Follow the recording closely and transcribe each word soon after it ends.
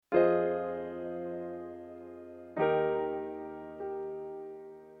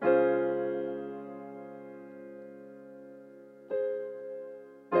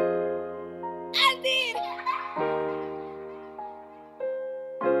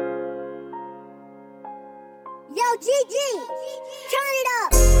GG, turn it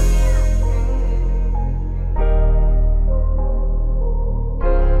up.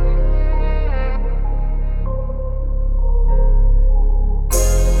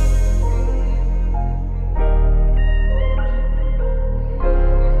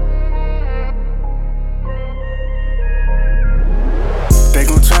 They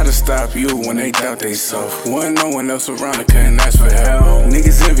gon' try to stop you when they doubt they self. Wasn't no one else around that couldn't ask for help.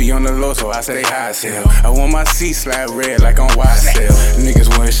 Niggas envy on the low, so I stay high as hell. I want my seat slap red like on YSL. Niggas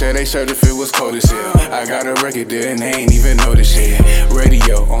wouldn't share they shirt if it was cold as hell. I got a record there and they ain't even know this shit.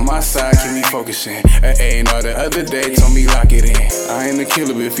 Radio on my side, keep me focusing. An A&R the other day told me lock it in. I ain't a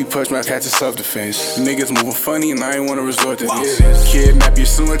killer, but if you punch me, I catch a self-defense. Niggas moving funny and I ain't wanna resort to this. Kidnap your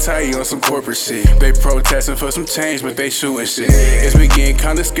suit and tie you on some corporate shit. They protesting for some change, but they shooting shit. It's been getting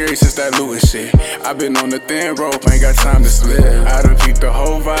kinda scary since that looting shit. I been on the thin rope, ain't got time to slip. I done peeped the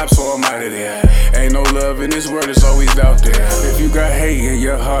whole vibe, so I'm out of there. Ain't no love in this world, it's always out there. If you got hate in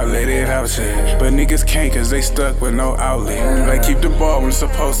your heart, let it out there. But niggas can't cause they stuck with no outlet. Like keep the ball when it's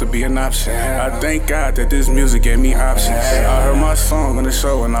supposed to be an option. I thank God that this music gave me options. I heard my song on the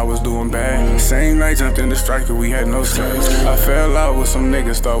show when I was doing bad. Same night jumped in the striker, we had no sex. I fell out with some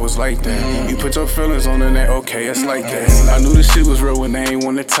niggas, thought was like that. You put your feelings on the net, okay, it's like that. I knew the shit was real when they ain't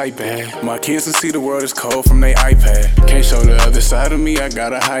wanna type it. My kids can see the world is cold from their iPad. Can't show the other side of me, I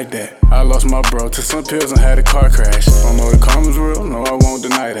gotta hide that. I lost my bro to some pills and had a car crash. I know the karma's real, no I won't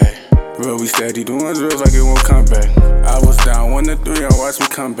deny that. Real, we steady doing drills like it won't come back. I was down 1 to 3 and watch me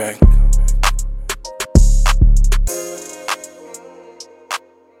come back.